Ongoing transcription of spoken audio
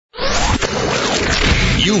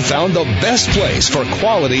You found the best place for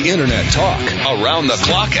quality internet talk. Around the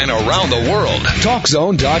clock and around the world.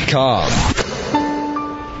 TalkZone.com.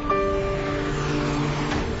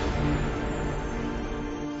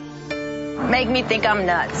 Make me think I'm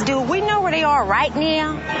nuts. Do we know where they are right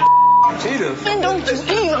now? Cheetahs. And don't you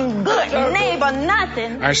even good neighbor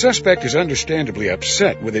nothing. Our suspect is understandably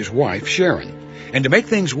upset with his wife, Sharon. And to make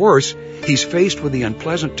things worse, he's faced with the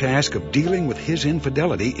unpleasant task of dealing with his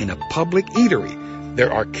infidelity in a public eatery.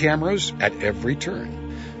 There are cameras at every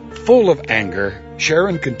turn. Full of anger,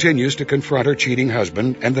 Sharon continues to confront her cheating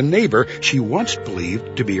husband and the neighbor she once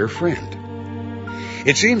believed to be her friend.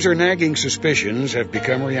 It seems her nagging suspicions have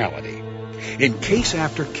become reality. In case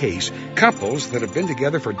after case, couples that have been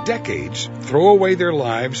together for decades throw away their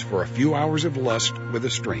lives for a few hours of lust with a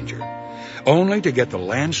stranger, only to get the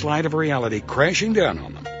landslide of reality crashing down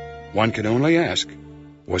on them. One can only ask,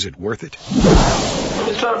 was it worth it? I'm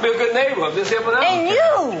just trying to be a good neighbor. I'm just helping out. And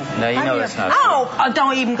you. No, you know that's not true. Oh,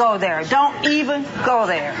 don't even go there. Don't even go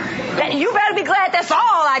there. You better be glad that's all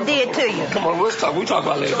I did to you. Come on, let's talk. We talk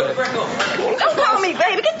about it later, baby. Don't call me,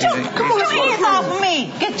 baby. Get your hands off of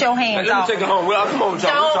me. Get your hands Let off. me take it home. Well, come on, we'll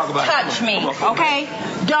talk about it. Don't touch me, okay?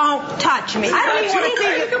 Don't touch me. I don't even want to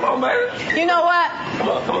see you. Come on, baby. You know what? Come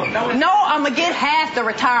on. No, I'm going to get half the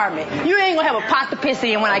retirement. You ain't going to have a pot to piss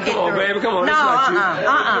in when I get through. Come on, baby. Come on.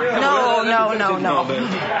 No, no. 20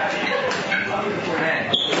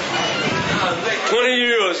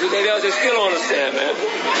 years. They still don't understand, man.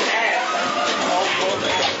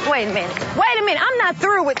 Wait a minute. I'm not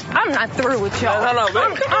through with y'all. No,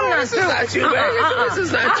 baby. I'm not through. This is not you, baby. This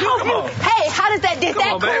is not you. Come on. Hey, how did that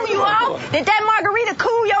cool you off? Did that margarita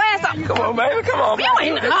cool your ass off? Come on, baby. Come on. You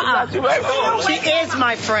ain't, She is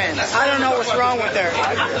my friend. I don't know what's wrong with her.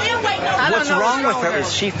 What's wrong with her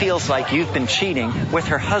is she feels like you've been cheating with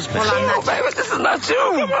her husband. Well, I'm not, baby. This is not you.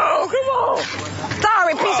 Come on.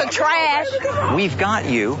 Sorry, piece of trash. We've got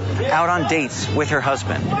you out on dates with her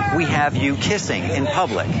husband. We have you kissing in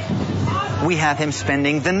public. We have him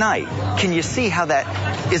spending the night. Can you see how that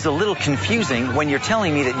is a little confusing when you're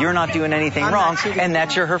telling me that you're not doing anything wrong and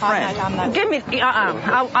that you're her friend? Give me,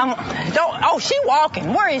 she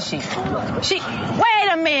walking. Where is she? Wait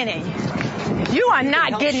a minute. You are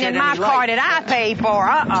not getting in my car that I paid for.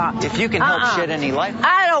 If you can help shed any light.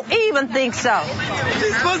 I don't even think so.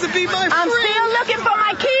 She's supposed to be my friend. I'm still looking for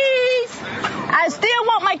my keys. I still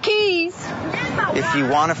want my keys. If you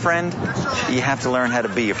want a friend, you have to learn how to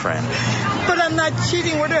be a friend. But I'm not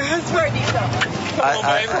cheating with her husband.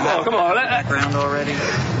 Come on. Background already.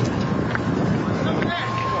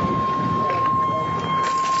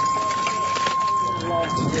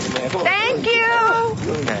 Thank you.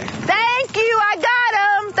 Okay. Thank you. I got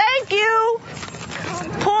them. Thank you.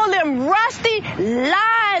 Pull them rusty,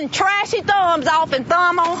 lying, trashy thumbs off and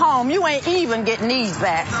thumb on home. You ain't even getting these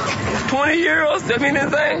back. 20 years. That mean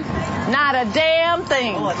anything? Not a damn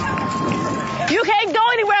thing. You can't go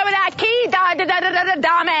anywhere without keys,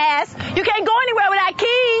 dumbass. You can't go anywhere without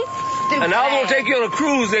keys. And I was going to take you on a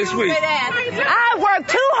cruise next week. I worked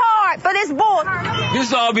too hard for this boy.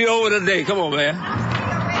 This all be over today. Come on, man.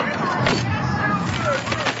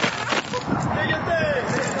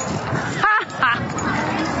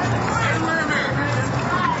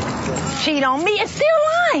 Cheat on me. It's still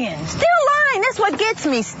lying. That's what gets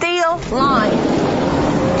me. Still lying.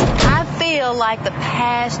 I feel like the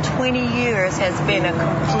past 20 years has been a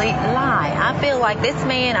complete lie. I feel like this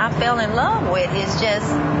man I fell in love with is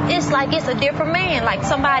it's like it's a different man. Like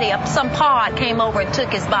some pod came over and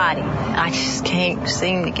took his body. I just can't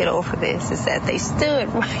seem to get over this. Is that they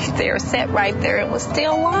stood right there, sat right there, and was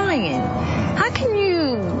still lying. How can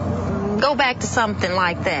you go back to something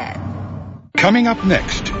like that? Coming up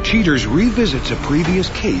next, Cheaters revisits a previous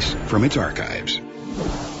case from its archives.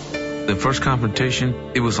 The first confrontation,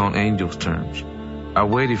 it was on Angel's terms. I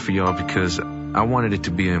waited for y'all because I wanted it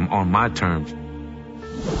to be on my terms.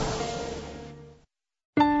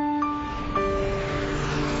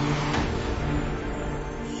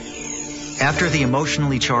 After the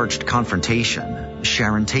emotionally charged confrontation,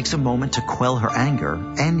 Sharon takes a moment to quell her anger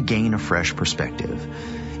and gain a fresh perspective.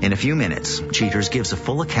 In a few minutes, Cheaters gives a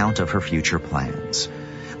full account of her future plans.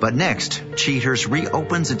 But next, Cheaters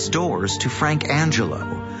reopens its doors to Frank Angelo,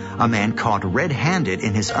 a man caught red-handed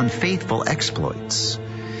in his unfaithful exploits.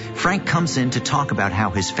 Frank comes in to talk about how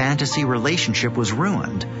his fantasy relationship was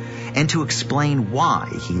ruined and to explain why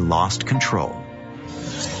he lost control.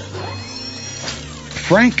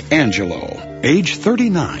 Frank Angelo, age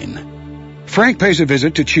 39. Frank pays a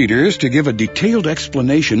visit to Cheaters to give a detailed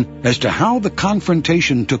explanation as to how the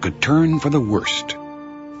confrontation took a turn for the worst.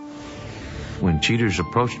 when cheaters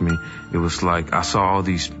approached me, it was like I saw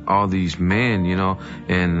all these men, you know,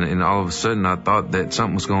 and all of a sudden I thought that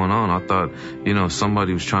something was going on. I thought, you know,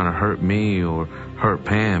 somebody was trying to hurt me or hurt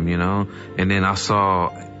Pam, you know. And then I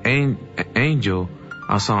saw Angel,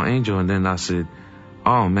 and then I said,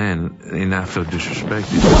 oh man, and I felt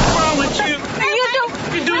disrespected. What's wrong with you?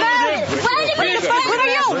 You doing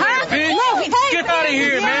Get out of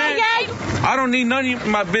here, man. I don't need none of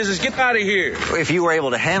my business. Get out of here. If you were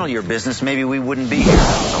able to handle your business, maybe we wouldn't be here.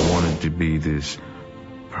 I wanted to be this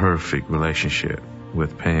perfect relationship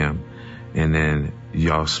with Pam, and then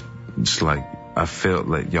y'all, it's like I felt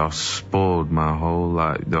like y'all spoiled my whole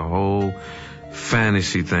life, the whole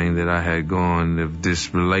fantasy thing that I had going of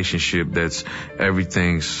this relationship that's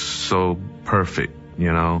everything's so perfect,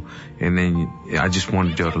 you know. And then I just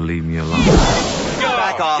wanted y'all to leave me alone.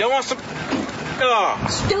 Back off. You want some?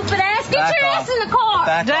 Stupid ass. Get your ass in the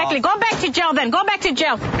car. Exactly. Go back to jail then. Go back to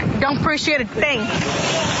jail. Don't appreciate a thing.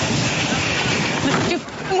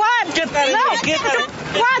 What? Get that in there. Get that.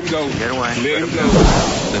 What? Go. Get away. Let him go.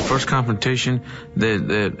 The first confrontation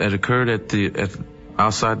that occurred at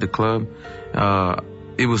outside the club,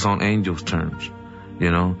 it was on Angel's terms, you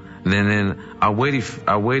know. And then I waited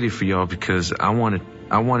for y'all because I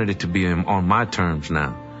wanted it to be on my terms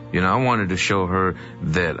now. You know, I wanted to show her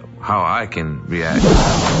that how I can react.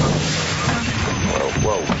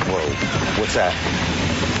 Whoa. What's that?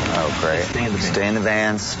 Oh, great. Stay in the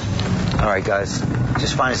vans. All right, guys.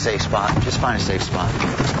 Just find a safe spot. Okay,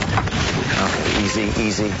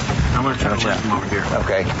 easy. I'm going to try to let him over here.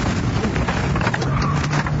 Okay.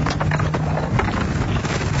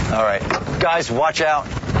 All right. Guys, watch out.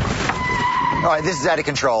 All right, this is out of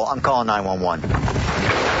control. I'm calling 911.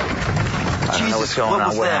 I don't know what's going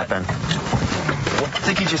on. What happened? I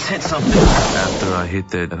think you just hit something. After I hit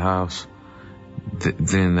that house,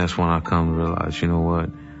 then that's when I come to realize, you know what?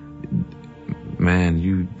 Man,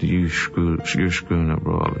 you're screwing up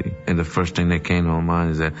royally. And the first thing that came to my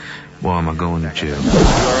mind is that, well, am I going to jail? You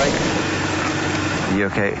all right? You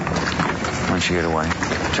okay? Why don't you get away?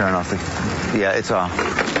 Turn off the... Yeah, it's off.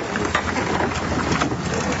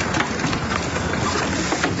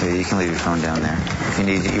 Okay, you can leave your phone down there. If you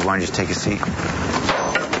need it, you want to just take a seat? I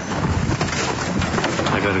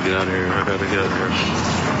gotta get out of here. I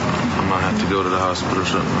might have to go to the hospital or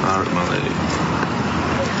something. I hurt my leg.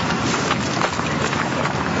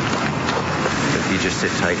 If you just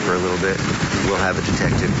sit tight for a little bit, we'll have a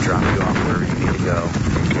detective drop you off wherever you need to go.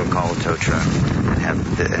 We'll call a tow truck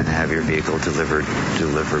and have your vehicle delivered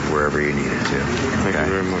wherever you need it to. Thank you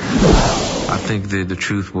very much. I think that the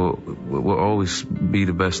truth will always be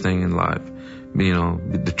the best thing in life. You know,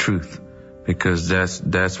 the truth, because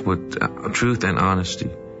that's what truth and honesty,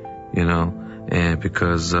 you know. And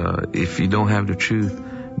because if you don't have the truth,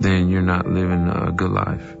 then you're not living a good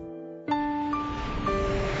life.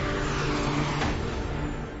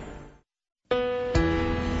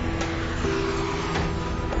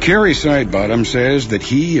 Kerry Sidebottom says that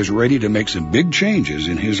he is ready to make some big changes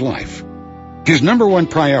in his life. His number one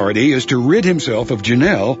priority is to rid himself of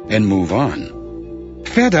Janelle and move on.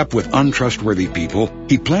 Fed up with untrustworthy people,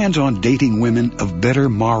 he plans on dating women of better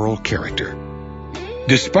moral character.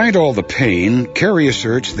 Despite all the pain, Kerry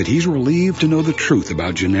asserts that he's relieved to know the truth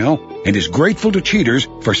about Janelle and is grateful to cheaters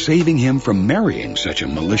for saving him from marrying such a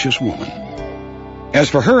malicious woman. As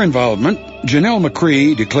for her involvement, Janelle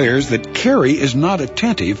McCree declares that Kerry is not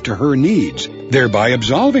attentive to her needs, thereby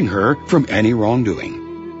absolving her from any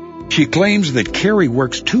wrongdoing. She claims that Kerry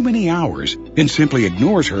works too many hours and simply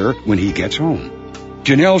ignores her when he gets home.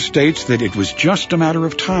 Janelle states that it was just a matter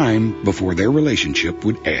of time before their relationship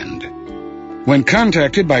would end. When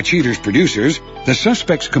contacted by Cheater's producers, the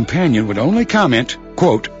suspect's companion would only comment,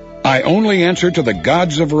 quote, "I only answer to the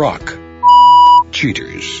gods of rock."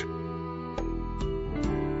 Cheaters.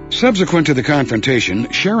 Subsequent to the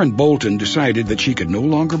confrontation, Sharon Bolton decided that she could no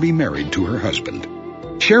longer be married to her husband.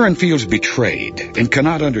 Sharon feels betrayed and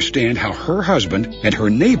cannot understand how her husband and her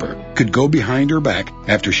neighbor could go behind her back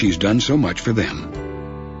after she's done so much for them.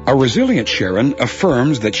 A resilient Sharon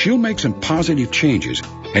affirms that she'll make some positive changes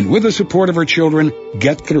and, with the support of her children,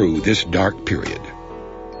 get through this dark period.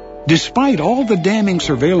 Despite all the damning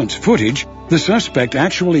surveillance footage, the suspect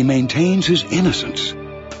actually maintains his innocence.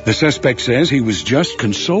 The suspect says he was just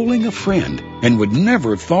consoling a friend and would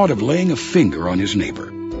never have thought of laying a finger on his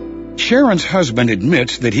neighbor. Sharon's husband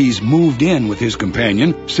admits that he's moved in with his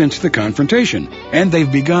companion since the confrontation, and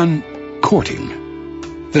they've begun courting.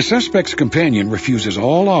 The suspect's companion refuses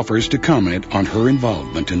all offers to comment on her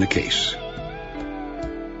involvement in the case.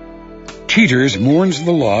 Cheaters mourns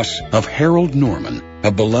the loss of Harold Norman,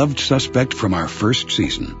 a beloved suspect from our first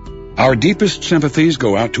season. Our deepest sympathies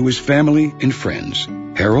go out to his family and friends.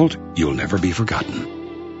 Harold, you'll never be forgotten.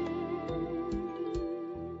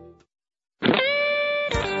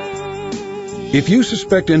 If you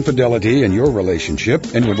suspect infidelity in your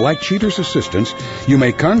relationship and would like Cheaters' assistance, you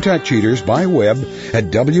may contact Cheaters by web at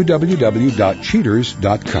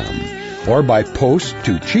www.cheaters.com or by post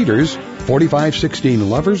to Cheaters, 4516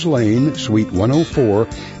 Lovers Lane, Suite 104,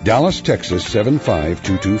 Dallas, Texas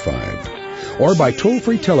 75225. Or by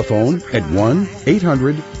toll-free telephone at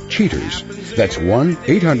 1-800-CHEATERS. That's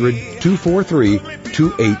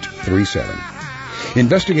 1-800-243-2837.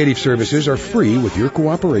 Investigative services are free with your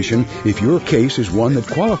cooperation if your case is one that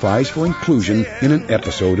qualifies for inclusion in an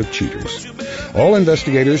episode of Cheaters. All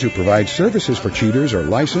investigators who provide services for Cheaters are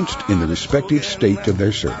licensed in the respective state of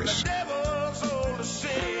their service.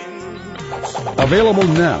 Available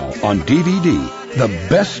now on DVD, The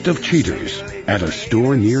Best of Cheaters, at a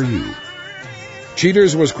store near you.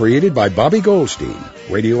 Cheaters was created by Bobby Goldstein.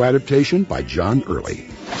 Radio adaptation by John Early.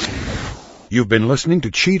 You've been listening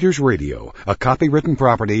to Cheaters Radio, a copywritten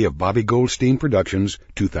property of Bobby Goldstein Productions,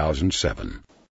 2007.